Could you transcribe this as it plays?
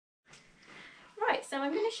So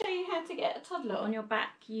I'm going to show you how to get a toddler on your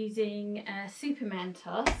back using a Superman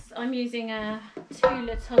toss. I'm using a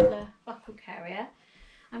Tula Toddler Carrier.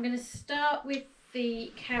 I'm going to start with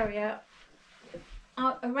the carrier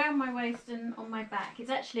around my waist and on my back. It's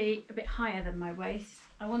actually a bit higher than my waist.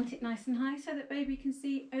 I want it nice and high so that baby can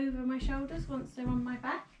see over my shoulders once they're on my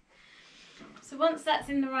back. So once that's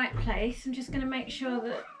in the right place, I'm just going to make sure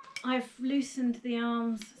that I've loosened the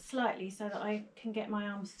arms slightly so that I can get my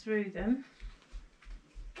arms through them.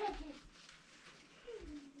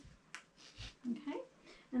 Okay,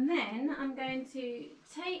 and then I'm going to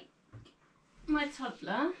take my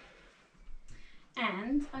toddler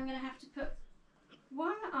and I'm going to have to put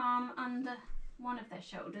one arm under one of their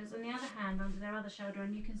shoulders and the other hand under their other shoulder,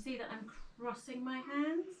 and you can see that I'm crossing my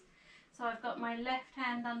hands. So I've got my left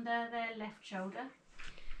hand under their left shoulder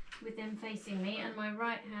with them facing me, and my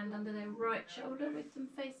right hand under their right shoulder with them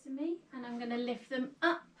facing me, and I'm going to lift them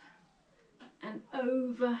up and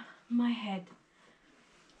over my head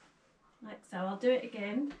like so. I'll do it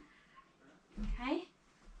again. Okay,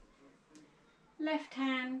 left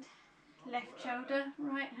hand left shoulder,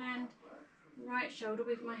 right hand right shoulder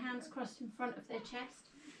with my hands crossed in front of their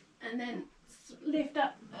chest, and then lift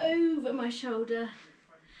up over my shoulder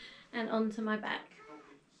and onto my back.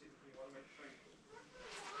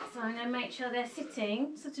 So I'm going to make sure they're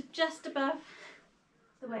sitting sort of just above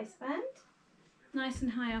the waistband, nice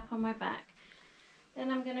and high up on my back. Then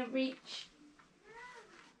I'm going to reach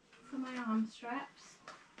for my arm straps.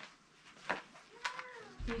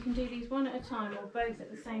 You can do these one at a time or both at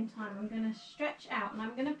the same time. I'm going to stretch out and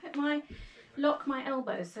I'm going to lock my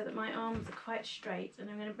elbows so that my arms are quite straight, and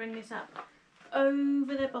I'm going to bring this up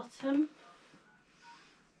over their bottom,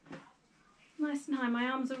 nice and high. My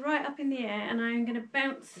arms are right up in the air, and I'm going to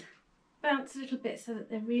bounce a little bit so that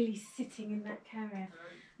they're really sitting in that carrier,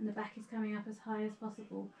 and the back is coming up as high as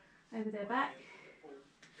possible over their back.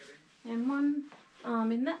 And one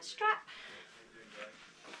arm in that strap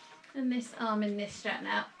and this arm in this strap.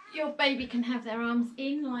 Now your baby can have their arms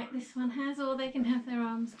in like this one has, or they can have their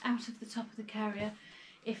arms out of the top of the carrier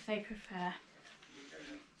if they prefer.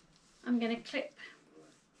 I'm going to clip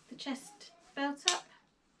the chest belt up,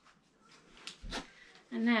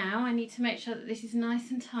 and now I need to make sure that this is nice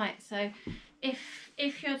and tight. So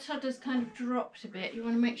if your toddler's kind of dropped a bit, you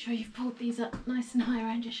want to make sure you've pulled these up nice and high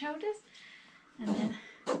around your shoulders, and then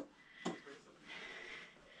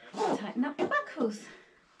tighten up your buckles.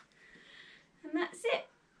 And that's it.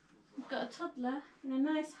 We've got a toddler in a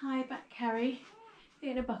nice high back carry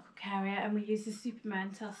in a buckle carrier, and we use the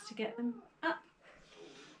Superman toss to get them up.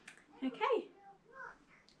 Okay.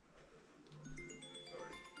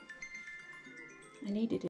 I needed it.